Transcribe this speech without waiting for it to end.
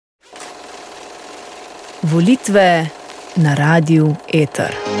Volitve na Radio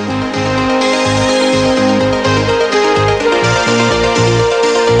Eter.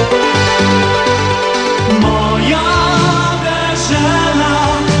 Moja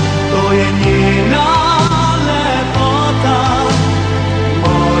dežela, to je njena lepota.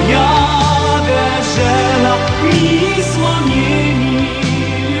 Moja dežela, mi smo njeni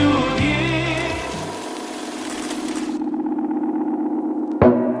ljudje.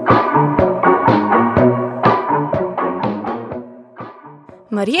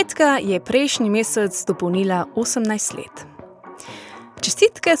 Marjetka je prejšnji mesec dopolnila 18 let.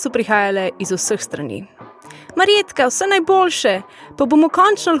 Čestitke so prihajale iz vseh strani. Marjetka, vse najboljše, pa bomo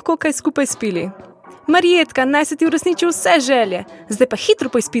končno lahko kaj skupaj spili. Marjetka, naj se ti uresniči vse želje, zdaj pa hitro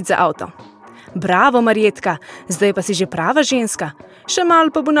poizpit za avto. Bravo, Marjetka, zdaj pa si že prava ženska. Še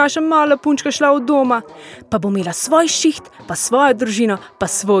malo pa bo naša mala punčka šla od doma, pa bo imela svoj šiht, pa svojo družino, pa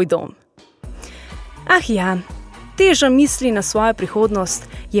svoj dom. Ah ja, teža misli na svojo prihodnost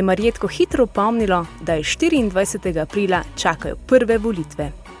je Marjetko hitro opomnilo, da je 24. aprila čakajo prve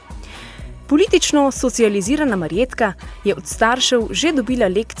volitve. Politično socializirana Marjetka je od staršev že dobila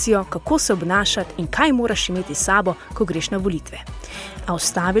lekcijo, kako se obnašati in kaj moraš imeti s sabo, ko greš na volitve. A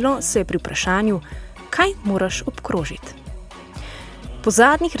ustavilo se je pri vprašanju, kaj moraš obkrožiti. Po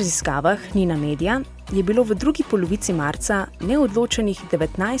zadnjih raziskavah Nina Medija je bilo v drugi polovici marca neodločenih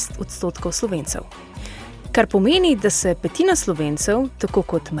 19% Slovencev. Kar pomeni, da se petina Slovencev, tako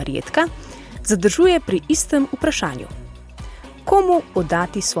kot Marjetka, zadržuje pri istem vprašanju. Komu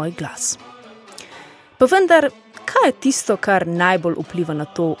oddati svoj glas? Pa vendar, kaj je tisto, kar najbolj vpliva na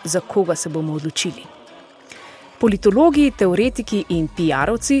to, za koga se bomo odločili? Politologi, teoretiki in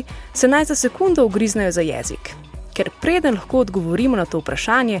PR-ovci se naj za sekundo ugriznejo za jezik. Ker preden lahko odgovorimo na to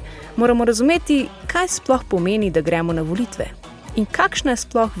vprašanje, moramo razumeti, kaj sploh pomeni, da gremo na volitve in kakšna je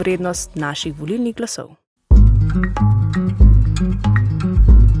sploh vrednost naših volilnih glasov.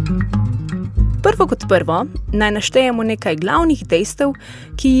 Prvo kot prvo, naj naštejemo nekaj glavnih dejstev,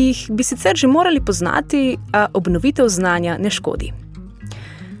 ki jih bi sicer že morali poznati, a obnovitev znanja ne škodi.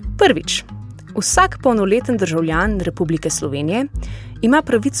 Prvič, vsak polnoleten državljan Republike Slovenije ima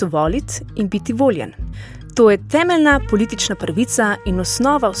pravico voliti in biti voljen. To je temeljna politična pravica in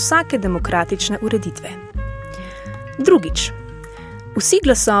osnova vsake demokratične ureditve. Drugič, vsi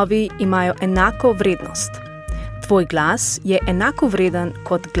glasovi imajo enako vrednost. Tvoj glas je enako vreden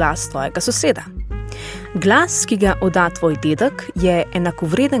kot glas tvojega soseda. Glas, ki ga odda tvoj dedek, je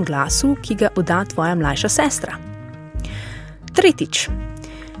enakovreden glasu, ki ga odda tvoja mlajša sestra. Tretjič,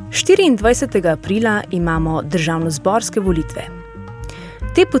 24. aprila imamo državnozborske volitve.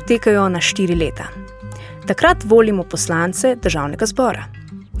 Te potekajo na 4 leta. Takrat volimo poslance državnega zbora.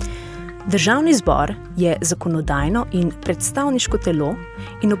 Državni zbor je zakonodajno in predstavniško telo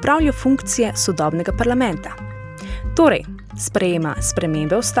in opravlja funkcije sodobnega parlamenta. Torej, sprejema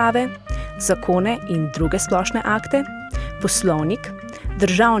spremembe ustave, zakone in druge splošne akte, poslovnik,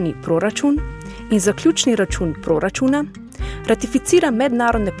 državni proračun in zaključni račun proračuna, ratificira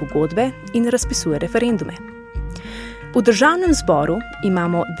mednarodne pogodbe in razpisuje referendume. V državnem zboru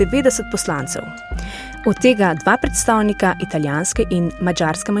imamo 90 poslancev, od tega 2 predstavnika italijanske in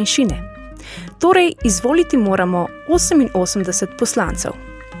madžarske manjšine. Torej, izvoliti moramo 88 poslancev.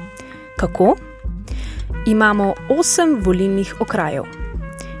 Kako? Imamo 8 volilnih okrajev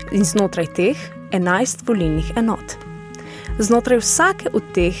in znotraj teh 11 volilnih enot. Znotraj vsake od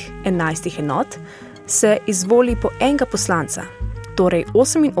teh 11 enot se izvoli po enega poslanca, torej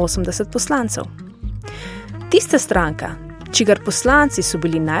 88 poslancev. Tista stranka, čigar poslanci so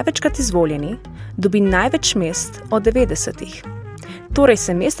bili največkrat izvoljeni, dobi največ mest od 90. Torej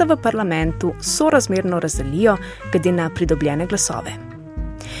se mesta v parlamentu sorazmerno razdelijo glede na pridobljene glasove.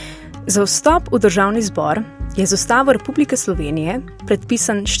 Za vstop v državni zbor je z Ustavo Republike Slovenije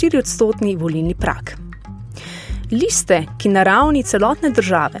predpisan 4% volilni prag. Liste, ki na ravni celotne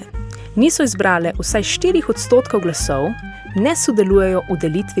države niso izbrale vsaj 4% glasov, ne sodelujejo v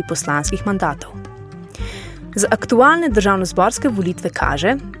delitvi poslanskih mandatov. Za aktualne državnozborske volitve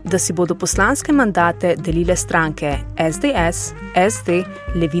kaže, da si bodo poslanske mandate delile stranke SDS, SD,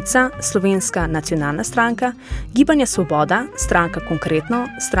 Levica, Slovenska nacionalna stranka, Gibanje Svoboda, stranka Konkretno,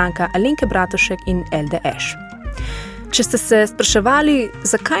 stranka Alenke Bratušek in LDŠ. Če ste se spraševali,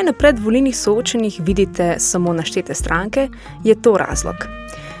 zakaj na predvolilnih soočenjih vidite samo naštete stranke, je to razlog.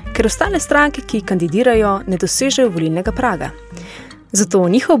 Ker ostale stranke, ki kandidirajo, ne dosežejo volilnega praga. Zato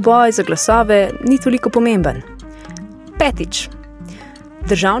njihov boj za glasove ni toliko pomemben. Petič.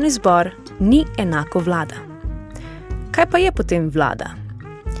 Državni zbor ni enako vlada. Kaj pa je potem vlada?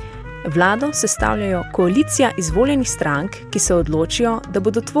 Vlado sestavljajo koalicija izvoljenih strank, ki se odločijo, da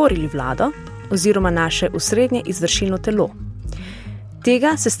bodo tvorili vlado, oziroma naše osrednje izvršilno telo.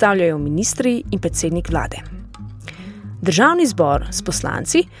 Tega sestavljajo ministri in predsednik vlade. Državni zbor s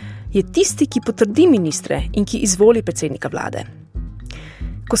poslanci je tisti, ki potrdi ministre in ki izvoli predsednika vlade.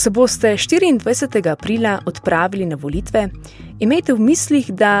 Ko se boste 24. aprila odpravili na volitve, imejte v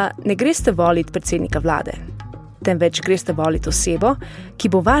mislih, da ne greste voliti predsednika vlade, temveč greste voliti osebo, ki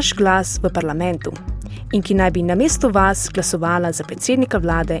bo vaš glas v parlamentu in ki naj bi namesto vas glasovala za predsednika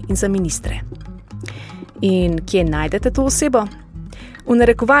vlade in za ministre. In kje najdete to osebo? V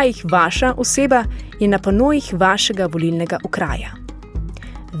narekovajih vaša oseba je na panojih vašega volilnega okraja.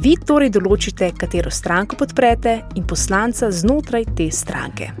 Vi torej določite, katero stranko podprete in poslanca znotraj te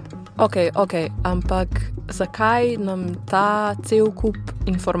stranke. Ok, ampak zakaj nam ta cel kup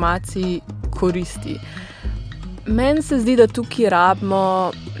informacij koristi? Meni se zdi, da tukaj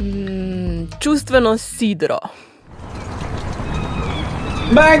rabimo čustveno sidro.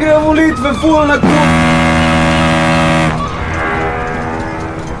 Baje gre volitve, ful na kup!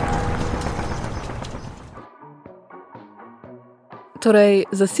 Torej,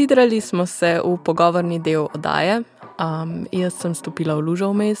 zasidrali smo se v pogovorni del oddaje. Jaz sem stopila v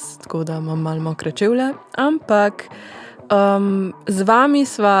lužo vmes, tako da imam malo mokre čevlje, ampak z vami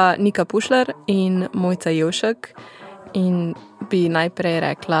sva Nika Pušlar in Mojca Jevšek in bi najprej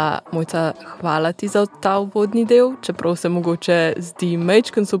rekla, Mojca, hvala ti za ta uvodni del, čeprav se mogoče zdi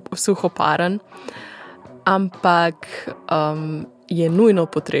majčken suhoparen, ampak je nujno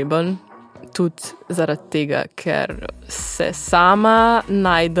potreben, tudi zaradi tega, ker se sama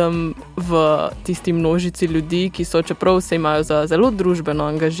najdem v tisti množici ljudi, ki so, čeprav se imajo za zelo družbeno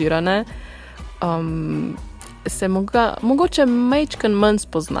angažirane, se mogoče majčken manj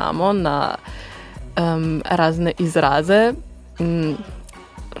spoznamo na razne izraze,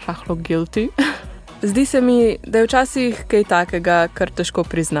 rahlo guilty. Zdi se mi, da je včasih kaj takega kar težko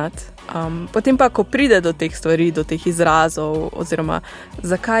priznati. Potem pa, ko pride do teh stvari, do teh izrazov, oziroma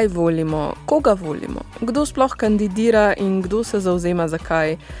zakaj volimo, koga volimo, kdo sploh kandidira in kdo se zavzema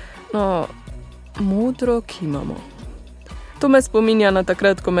zakaj, modro kimamo. To me spominja na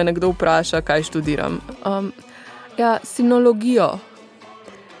takrat, ko me nekdo vpraša, kaj študiram. Sinologijo.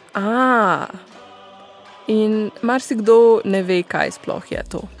 In marsikdo ne ve, kaj sploh je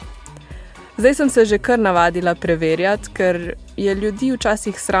to. Zdaj sem se že kar navadila preverjati, ker je ljudi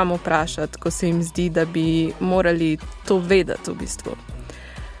včasih sram vprašati, ko se jim zdi, da bi morali to vedeti v bistvu.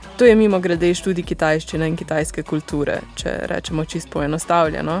 To je mimogrede študij kitajščine in kitajske kulture, če rečemo čisto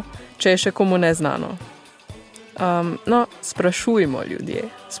poenostavljeno, če je še komu neznano. Sprašujmo ljudje,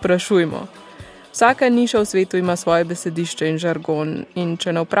 sprašujmo. Vsaka niša v svetu ima svoje besedišče in žargon in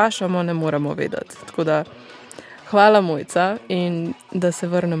če ne vprašamo, ne moremo vedeti. Tako da hvala, Mojca, in da se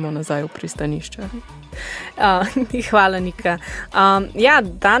vrnemo nazaj v pristanišče. Hvala, Nika.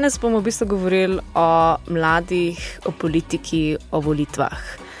 Danes bomo v bistvu govorili o mladih, o politiki, o volitvah.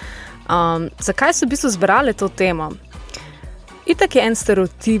 Zakaj so v bistvu zbrali to temo? Itak je en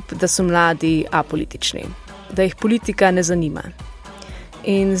stereotip, da so mladi apolitični, da jih politika ne zanima.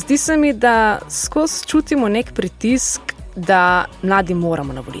 In zdi se mi, da skozi čutimo nek pritisk, da mladi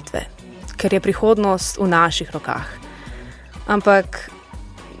moramo na volitve, ker je prihodnost v naših rokah. Ampak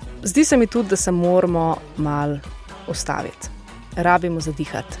zdi se mi tudi, da se moramo malo ustaviti. Rabimo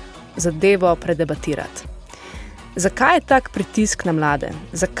zadihati, zadevo predebatirati. Zakaj je tak pritisk na mlade?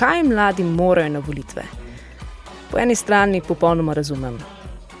 Zakaj mladi morajo na volitve? Po eni strani popolnoma razumem,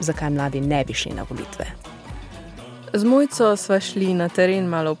 zakaj mladi ne bi šli na volitve. Z Mojco sva šli na teren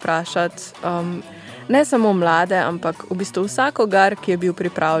malo vprašati, ne samo mlade, ampak v bistvu vsakogar, ki je bil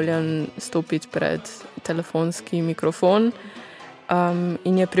pripravljen stopiti pred telefonski mikrofon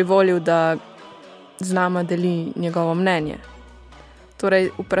in je privolil, da z nama deli njegovo mnenje.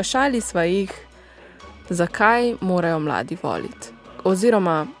 Torej, vprašali sva jih, zakaj morajo mladi voliti,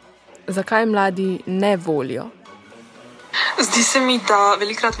 oziroma zakaj mladi ne volijo. Zdi se mi, da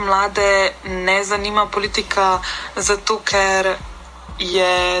velikrat mlade ne zanima politika, zato ker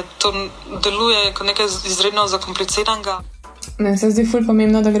to deluje kot nekaj izredno zakompliciranega. Meni se zdi ful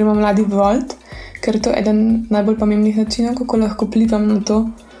pomembno, da gremo mladi volit, ker to je eden najbolj pomembnih načinov, kako lahko vplivam na to,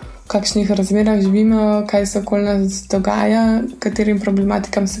 v kakšnih razmerah živimo, kaj se okoli nas dogaja, katerim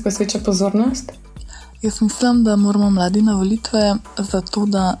problematikam se posveča pozornost. Jaz mislim, da moramo mladi na volitve zato,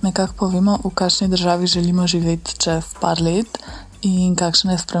 da nekako povemo, v kakšni državi želimo živeti čez par let in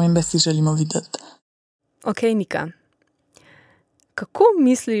kakšne spremembe si želimo videti. Ok, Nika. Kako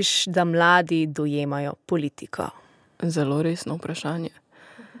misliš, da mladi dojemajo politiko? Zelo resno vprašanje.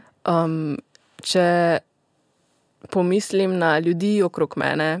 Če pomislim na ljudi okrog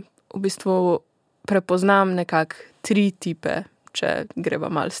mene, v bistvu prepoznam nekako tri tipe če greva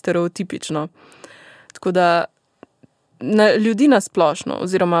malo stereotipično. Tako da ljudi nasplošno,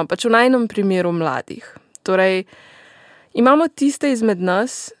 oziroma pač v najnem primeru mladih. Torej, imamo tiste izmed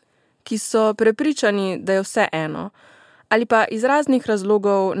nas, ki so prepričani, da je vse eno, ali pa iz raznih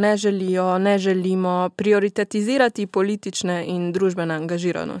razlogov ne želimo prioritetizirati politične in družbene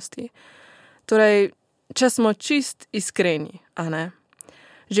angažiranosti. Torej, če smo čist iskreni, a ne?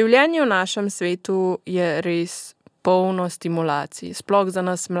 Življenje v našem svetu je res polno stimulacij, sploh za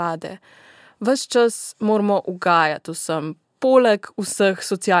nas mlade. Ves čas moramo ugajati vsem. Poleg vseh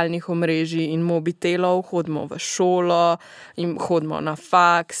socialnih omrežij in mobitelov hodimo v šolo in hodimo na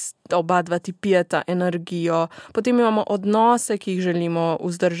faks, oba dva ti pijeta energijo, potem imamo odnose, ki jih želimo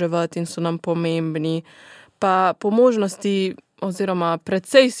vzdrževati in so nam pomembni, pa po možnosti, oziroma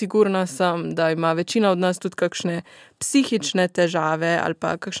precej sigurna sem, da ima večina od nas tudi kakšne psihične težave ali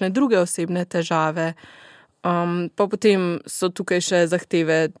pa kakšne druge osebne težave, pa potem so tukaj še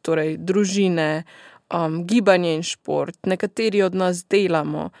zahteve, torej družine, gibanje in šport, nekateri od nas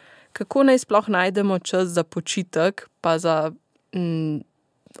delamo. Kako naj sploh najdemo čas za počitek, pa za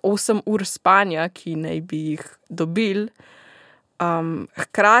 8 ur spanja, ki naj bi jih dobili,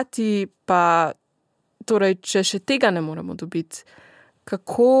 hkrati pa, torej, če še tega ne moremo dobiti,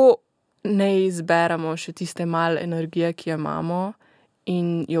 kako naj izberemo še tiste malo energije, ki jo imamo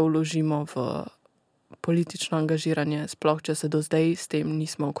in jo vložimo v politično angažiranje, sploh če se do zdaj s tem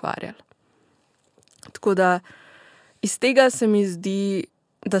nismo ukvarjali. Tako da iz tega se mi zdi,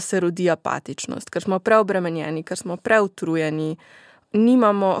 da se rodi apatičnost, ker smo preobremenjeni, ker smo preutrujeni,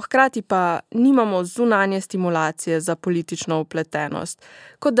 hkrati pa nimamo zunanje stimulacije za politično vpletenost.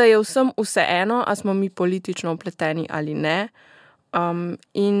 Kot da je vsem vseeno, a smo mi politično vpleteni ali ne.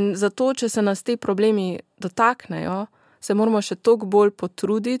 In zato, če se nas te problemi dotaknejo, se moramo še toliko bolj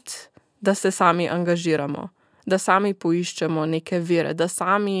potruditi, da se sami angažiramo, da sami poiščemo neke vire, da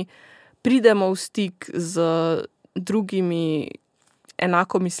sami pridemo v stik z drugimi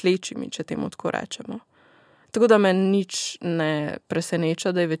enako mislečimi, če temu tako rečemo. Tako da me nič ne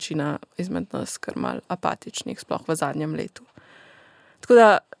preseneča, da je večina izmed nas kar mal apatičnih, sploh v zadnjem letu. Tako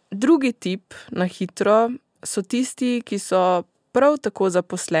da drugi tip na hitro so tisti, ki so prav tako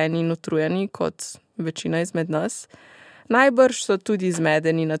zaposleni in utrujeni kot večina izmed nas. Najbrž so tudi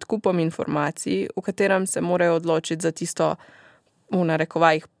zmedeni nad kupom informacij, v katerem se morajo odločiti za tisto, v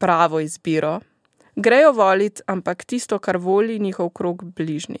narekovajih, pravo izbiro. Grejo voliti, ampak tisto, kar voli njihov krog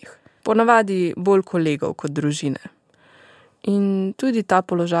bližnjih. Ponavadi bolj kolegov kot družine. In tudi ta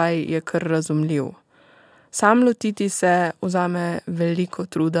položaj je kar razumljiv. Sam lotiti se vzame veliko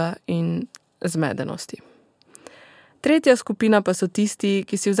truda in zmedenosti. Tretja skupina pa so tisti,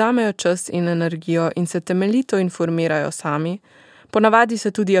 ki si vzamejo čas in energijo in se temeljito informirajo sami. Ponavadi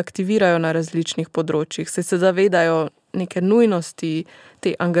se tudi aktivirajo na različnih področjih, se zavedajo neke nujnosti,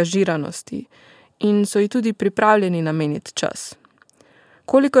 te angažiranosti in so ji tudi pripravljeni nameniti čas.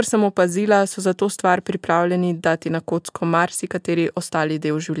 Kolikor sem opazila, so za to stvar pripravljeni dati na kocko marsikateri ostali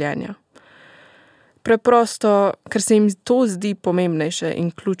del življenja. Preprosto, ker se jim to zdi pomembnejše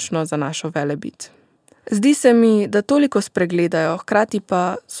in ključno za našo velebit. Zdi se mi, da toliko spregledajo, hkrati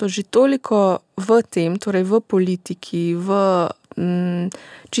pa so že toliko v tem, torej v politiki, v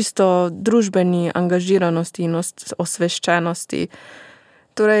čisto družbeni angažiranosti in osveščenosti.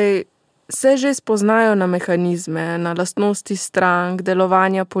 Torej, se že spoznajo na mehanizme, na lastnosti strank,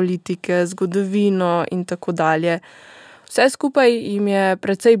 delovanja politike, zgodovino in tako dalje. Vse skupaj jim je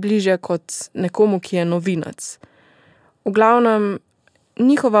precej bližje kot nekomu, ki je novinec. V glavnem,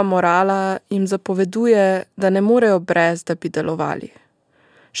 njihova morala jim zapoveduje, da ne morejo brez, da bi delovali.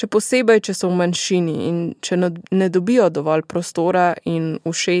 Še posebej, če so v manjšini in če ne dobijo dovolj prostora in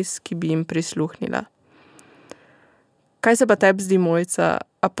ušes, ki bi jim prisluhnila. Kaj se pa tebi zdi, Mojca?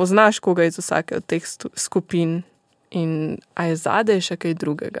 A poznaš koga iz vsake od teh skupin in a je zadaj še kaj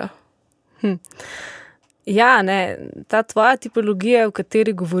drugega? Ja, ne, ta tvoja tipologija, v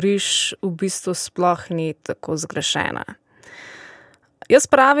kateri govoriš, v bistvu sploh ni tako zgrešena. Jaz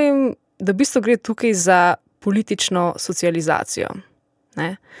pravim, da v bistvu gre tukaj za politično socializacijo.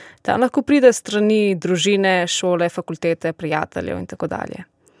 Ne? Ta lahko pride strani družine, šole, fakultete, prijateljev in tako dalje.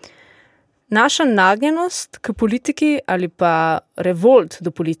 Naša nagnjenost k politiki ali pa revolt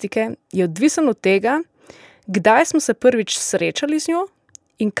do politike je odvisen od tega, kdaj smo se prvič srečali z njo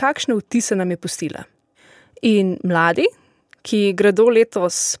in kakšne vtise nam je pustila. In mladi, ki gredo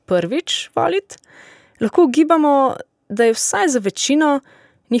letos prvič voliti, lahko ugibamo, da je vsaj za večino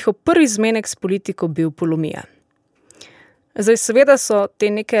njihov prvi zmenek s politiko bil polomija. Zdaj, seveda so te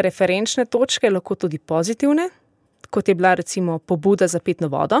neke referenčne točke lahko tudi pozitivne, kot je bila recimo pobuda za pitno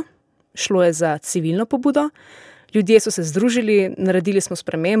vodo, šlo je za civilno pobudo, Ljudje so se združili, naredili smo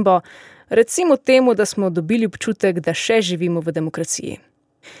spremembo, recimo temu, da smo dobili občutek, da še živimo v demokraciji.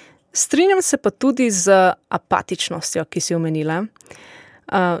 Strinjam se pa tudi z apatičnostjo, ki si omenila.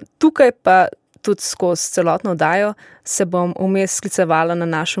 Tukaj pa tudi skozi celotno oddajo se bom vmes sklicevala na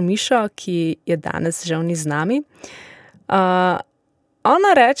našo Mišo, ki je danes žal ni z nami.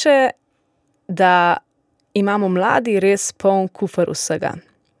 Ona reče, da imamo mladi res poln kufer vsega.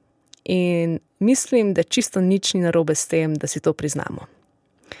 In mislim, da čisto nič ni narobe s tem, da si to priznamo.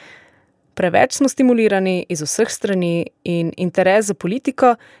 Preveč smo stimulirani iz vseh strani in interes za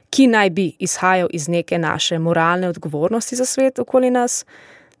politiko, ki naj bi izhajal iz neke naše moralne odgovornosti za svet okoli nas,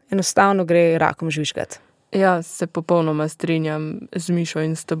 enostavno gre rakom žvižgat. Ja, se popolnoma strinjam z Mišo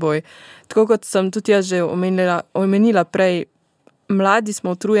in s teboj. Tako kot sem tudi jaz že omenila prej, mladi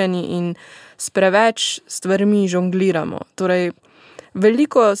smo utrujeni in s preveč stvarmi žongliramo. Torej,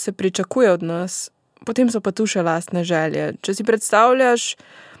 veliko se pričakuje od nas, potem so pa tu še lastne želje. Če si predstavljaš,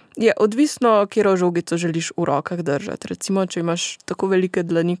 je odvisno, katero žogico želiš v rokah držati. Recimo, če imaš tako velike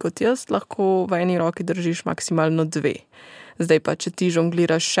dlani kot jaz, lahko v eni roki držiš maksimalno 2. Zdaj pa, če ti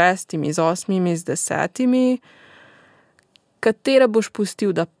žongliraš 6, z 8, z 10, katere boš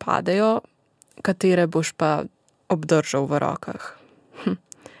pustil, da padejo, katere boš pa obdržal v rokah.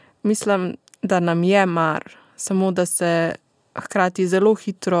 Mislim, da nam je mar, samo da se hkrati zelo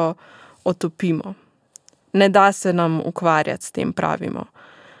hitro otopimo. Ne da se nam ukvarjati s tem, pravimo.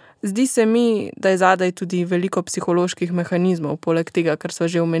 Zdi se mi, da je zadaj tudi veliko psiholoških mehanizmov, poleg tega, kar smo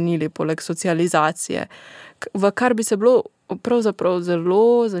že omenili, poleg socializacije, v kar bi se bilo pravzaprav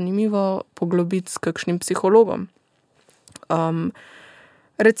zelo zanimivo poglobiti s kakšnim psihologom.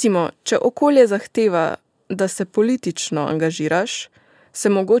 Recimo, če okolje zahteva, da se politično angažiraš, se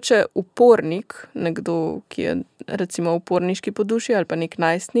mogoče upornik, nekdo, ki je recimo uporniški po duši ali pa nek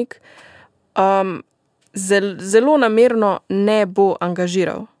najstnik, zelo namerno ne bo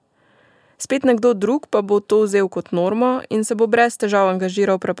angažiral. Spet nekdo drug pa bo to vzel kot normo in se bo brez težav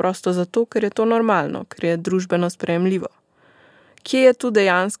angažiral preprosto zato, ker je to normalno, ker je družbeno sprejemljivo. Kje je tu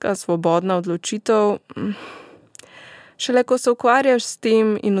dejanska svobodna odločitev? Šele ko se ukvarjaš s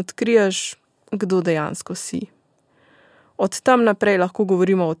tem in odkriješ, kdo dejansko si. Od tam naprej lahko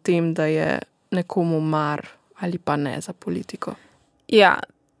govorimo o tem, da je nekomu mar ali pa ne za politiko. Ja,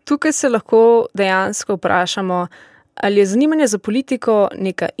 tukaj se lahko dejansko vprašamo, ali je zanimanje za politiko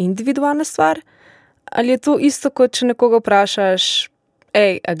neka individualna stvar, ali je to isto, kot če nekoga vprašaš,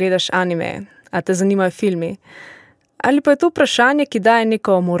 a gledaš anime, a te zanimajo filmi, ali pa je to vprašanje, ki daje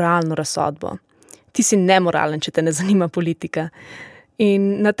neko moralno razsodbo. Ti si nemoralen, če te ne zanima politika.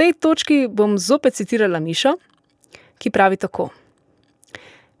 In na tej točki bom zopet citirala Mišo, ki pravi tako.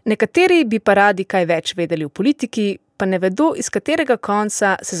 Nekateri bi pa radi kaj več vedeli o politiki, pa ne vedo, iz katerega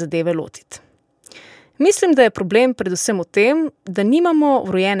konca se zadeve lotiti. Mislim, da je problem predvsem v tem, da nimamo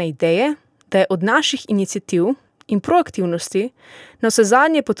vrojene ideje, da je od naših iniciativ in proaktivnosti,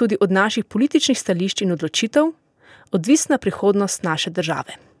 navsezadnje pa tudi od naših političnih stališč in odločitev, odvisna prihodnost naše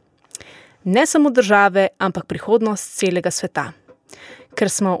države. Ne samo države, ampak prihodnost celega sveta. Ker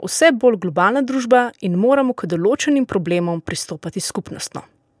smo vse bolj globalna družba in moramo k določenim problemom pristopati skupnostno.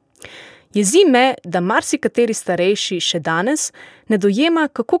 Jezi me, da marsikateri starejši še danes ne dojema,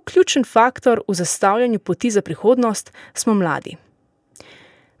 kako ključen faktor v zastavljanju poti za prihodnost smo mladi.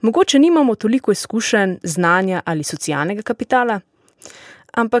 Mogoče nimamo toliko izkušenj, znanja ali socialnega kapitala,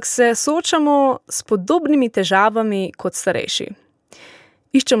 ampak se soočamo s podobnimi težavami kot starejši.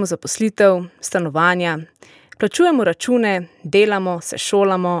 Iščemo zaposlitev, stanovanja, plačujemo račune, delamo, se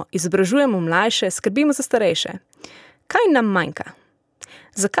šolamo, izobražujemo mlajše, skrbimo za starejše. Kaj nam manjka?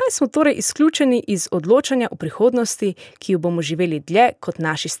 Zakaj smo torej izključeni iz odločanja o prihodnosti, ki jo bomo živeli dlje kot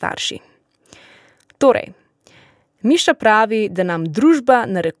naši starši? Torej, Miša pravi, da nam družba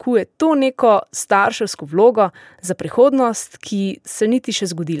narekuje to neko starševsko vlogo za prihodnost, ki se niti še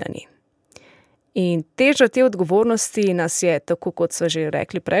zgodila ni. In teža te odgovornosti nas je, tako kot so že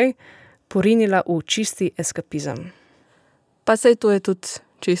rekli prej, porinila v čisti eskapizem. Pa sej to je tudi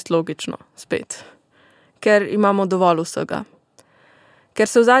čist logično, spet. Ker imamo dovolj vsega. Ker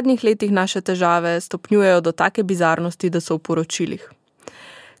se v zadnjih letih naše težave stopnjujejo do take bizarnosti, da so v poročilih.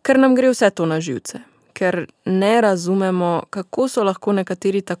 Ker nam gre vse to na živce. Ker ne razumemo, kako so lahko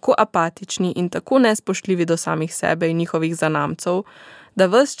nekateri tako apatični in tako nespoštljivi do samih sebe in njihovih zanamcev, da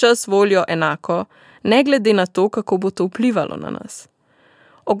ves čas volijo enako, ne glede na to, kako bo to vplivalo na nas.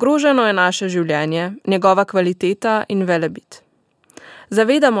 Ogroženo je naše življenje, njegova kvaliteta in velebit.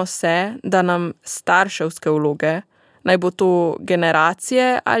 Zavedamo se, da nam starševske vloge, naj bo to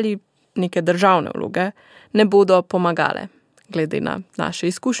generacije ali neke državne vloge, ne bodo pomagale, glede na naše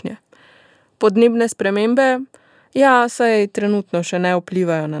izkušnje. Podnebne spremembe Ja, saj trenutno še ne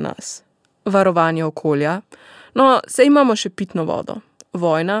vplivajo na nas. Varovanje okolja, no, saj imamo še pitno vodo.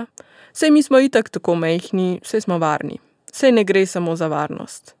 Vojna, saj mi smo itak tako majhni, saj smo varni. Saj ne gre samo za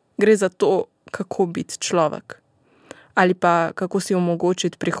varnost. Gre za to, kako biti človek. Ali pa kako si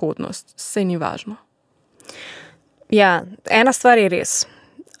omogočiti prihodnost. Saj ni važno. Ja, ena stvar je res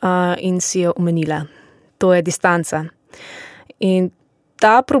in si jo omenila. To je distanca. In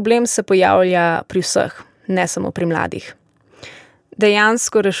ta problem se pojavlja pri vseh, ne samo pri mladih.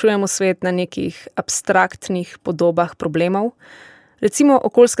 Dejansko rešujemo svet na nekih abstraktnih podobah problemov, recimo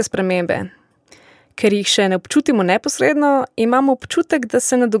okoljske spremembe. Ker jih še ne občutimo neposredno, imamo občutek, da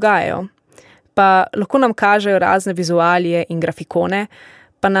se ne dogajajo. Pa lahko nam kažejo razne vizualije in grafikone,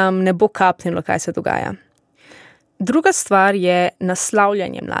 pa nam ne bo kapnilo, kaj se dogaja. Druga stvar je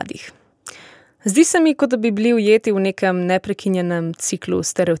naslavljanje mladih. Zdi se mi, kot da bi bili ujeti v nekem neprekinjenem ciklu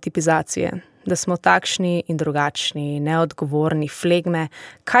stereotipizacije, da smo takšni in drugačni, neodgovorni, flegme,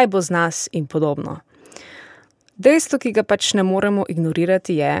 kaj bo z nas in podobno. Dejstvo, ki ga pač ne moremo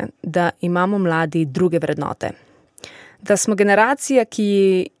ignorirati, je, da imamo mladi druge vrednote. Da smo generacija,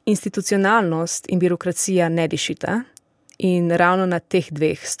 ki institucionalnost in birokracija ne dišita in ravno na teh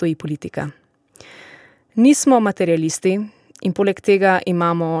dveh stoji politika. Nismo materialisti in poleg tega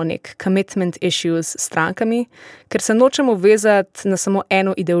imamo nek commitment issues s strankami, ker se nočemo vezati na samo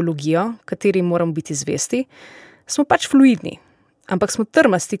eno ideologijo, kateri moramo biti zvesti. Smo pač fluidni, ampak smo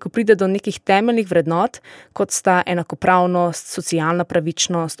trmasti, ko pride do nekih temeljnih vrednot, kot sta enakopravnost, socialna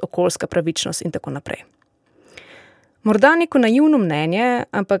pravičnost, okoljska pravičnost in tako naprej. Morda neko naivno mnenje,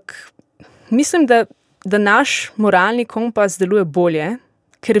 ampak mislim, da naš moralni kompas deluje bolje,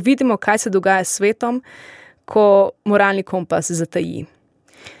 ker vidimo, kaj se dogaja s svetom, ko moralni kompas zataji.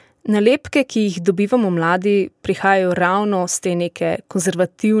 Nalepke, ki jih dobivamo mladi, prihajajo ravno z te neke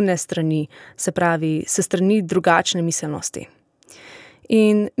konzervativne strani, se pravi, se strani drugačne miselnosti.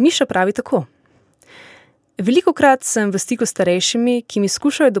 In Miša pravi tako. Velikokrat sem v stiku s starejšimi, ki mi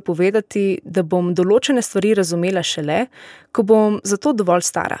skušajo dopovedati, da bom določene stvari razumela šele, ko bom za to dovolj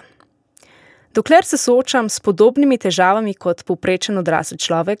stara. Dokler se soočam s podobnimi težavami kot povprečen odrasel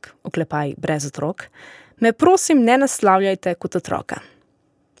človek, oklepaj brez otrok, me prosim ne naslavljajte kot otroka.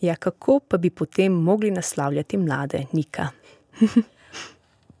 Ja, kako pa bi potem mogli naslavljati mlade, Nika?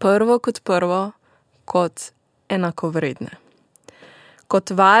 Prvo, kot enakovredne.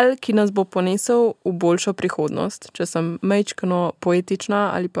 Kot val, ki nas bo ponesel v boljšo prihodnost, če sem majčkeno poetična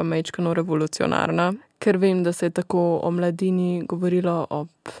ali pa majčkeno revolucionarna, ker vem, da se je tako o mladini govorilo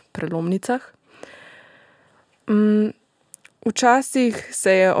ob prelomnicah. Včasih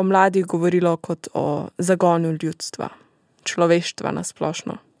se je o mladih govorilo kot o zagonu ljudstva, človeštva na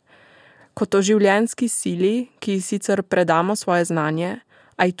splošno. Kot o življenjski sili, ki sicer predamo svoje znanje,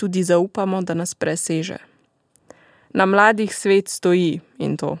 a ji tudi zaupamo, da nas preseže. Na mladih svet stoji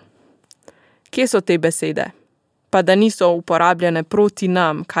in to. Kje so te besede? Pa da niso uporabljene proti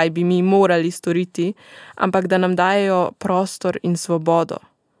nam, kaj bi mi morali storiti, ampak da nam dajejo prostor in svobodo.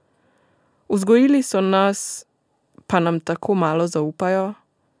 Vzgojili so nas, pa nam tako malo zaupajo.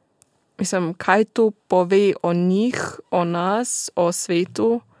 Mislim, kaj to pove o njih, o nas, o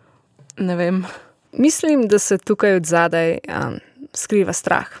svetu? Ne vem. Mislim, da se tukaj od zadaj skriva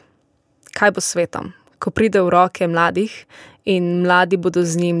strah. Kaj bo s svetom, ko pride v roke mladih in mladi bodo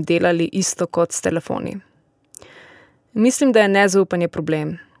z njim delali isto kot s telefoni? Mislim, da je nezaupanje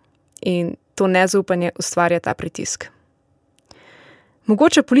problem in to nezaupanje ustvarja ta pritisk.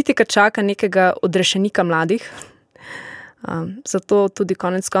 Mogoče politika čaka nekega odrešenika mladih, zato tudi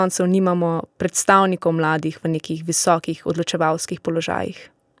konec koncev nimamo predstavnikov mladih v nekih visokih odločevalskih položajih.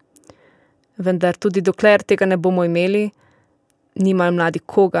 Vendar tudi dokler tega ne bomo imeli, nimajo mladi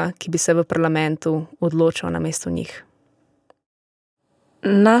koga, ki bi se v parlamentu odločal namesto njih.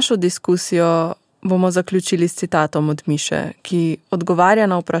 Našo diskusijo bomo zaključili s citatom od Miše, ki odgovarja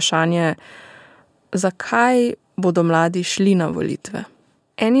na vprašanje, zakaj bodo mladi šli na volitve.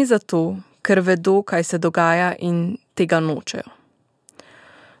 Eni zato, ker vedo, kaj se dogaja in tega nočejo.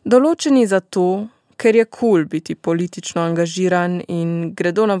 Določeni zato, ker je cool biti politično angažiran in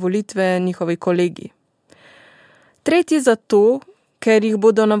gredo na volitve njihovi kolegi. Tretji zato, ker jih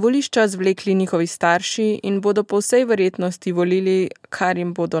bodo na volišča zvlekli njihovi starši in bodo po vsej verjetnosti volili, kar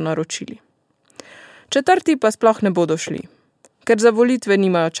jim bodo naročili. Četrti pa sploh ne bodo šli, ker za volitve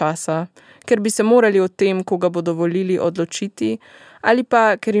nimajo časa, ker bi se morali o tem, koga bodo volili, odločiti, ali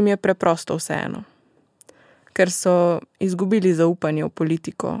pa ker jim je preprosto vseeno. Ker so izgubili zaupanje v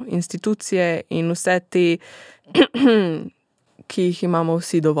politiko, institucije in vse te, ki jih imamo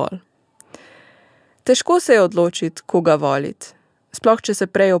vsi dovolj. Težko se je odločiti, koga voliti, sploh če se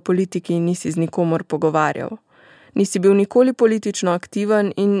prej o politiki nisi z nikomor pogovarjal. Nisi bil nikoli politično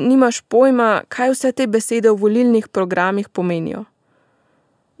aktiven in nimaš pojma, kaj vse te besede v volilnih programih pomenijo.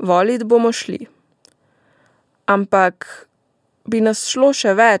 Volit bomo šli. Ampak bi nas šlo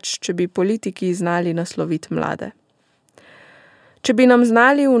še več, če bi politiki znali nasloviti mlade. Če bi nam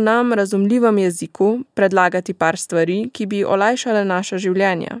znali v nam razumljivem jeziku predlagati par stvari, ki bi olajšale naša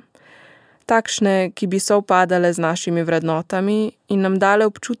življenja. Takšne, ki bi sovpadale z našimi vrednotami in nam dale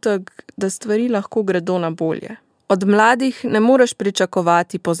občutek, da stvari lahko gredo na bolje. Od mladih ne moreš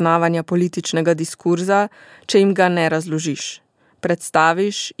pričakovati poznavanja političnega diskurza, če jim ga ne razložiš.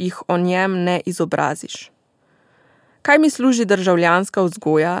 Predstaviš, jih o njem ne izobraziš. Kaj mi služi državljanska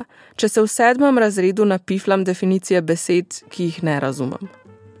vzgoja, če se v 7. razredu napiflam definicije besed, ki jih ne razumem?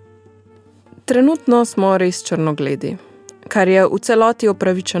 Trenutno smo res črnogledi, kar je v celoti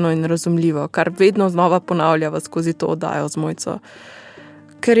opravičeno in razumljivo, kar vedno znova ponavljava skozi to oddajo z Mojco.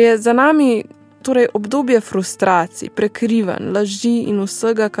 Ker je za nami torej obdobje frustracij, prekrivanj, laži in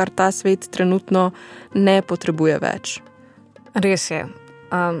vsega, kar ta svet trenutno ne potrebuje več. Res je.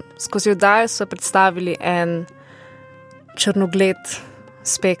 Skozi oddajo so predstavili en črnogled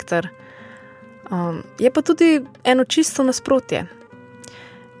spekter. Je pa tudi eno čisto nasprotje.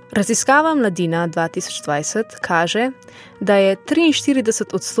 Raziskava Mladina 2020 kaže, da je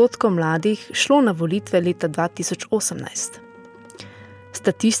 43% mladih šlo na volitve leta 2018.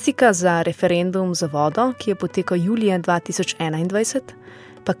 Statistika za referendum za vodo, ki je potekal julija 2021,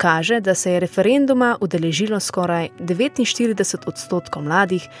 pa kaže, da se je referenduma udeležilo skoraj 49%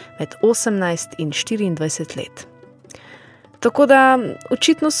 mladih med 18 in 24 let. Tako da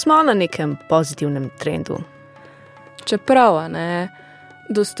očitno smo na nekem pozitivnem trendu. Čeprav,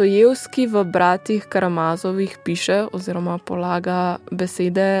 Dostojevski v Bratih Karamazovih piše oziroma polaga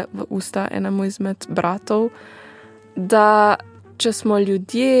besede v usta enemu izmed bratov, da če smo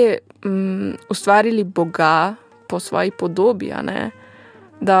ljudje ustvarili Boga po svoji podobi,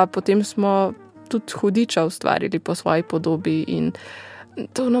 da potem smo tudi hudiča ustvarili po svoji podobi in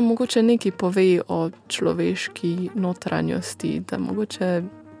to nam mogoče nekaj pove o človeški notranjosti, da mogoče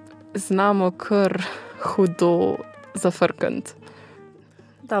znamo kar hudo zafrkant.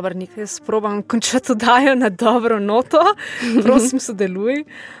 Dobro, Nika, jaz probam končati oddajo na dobro noto. Prosim, sodeluj.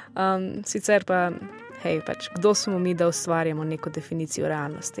 Sicer pa, kdo smo mi, da ustvarjamo neko definicijo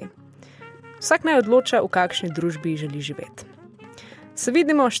realnosti? Vsak naj odloča, v kakšni družbi želi živeti. Se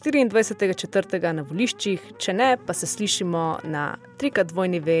vidimo 24.4. na voliščih, če ne, pa se slišimo na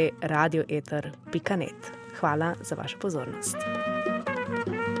www.radioeter.net. Hvala za vašo pozornost.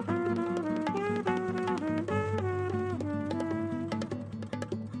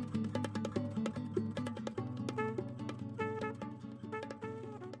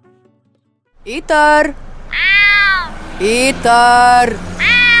 Eter! Eter!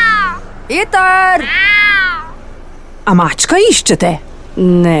 Eter! A mačka iščete?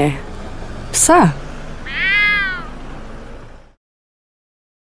 Ne, psa.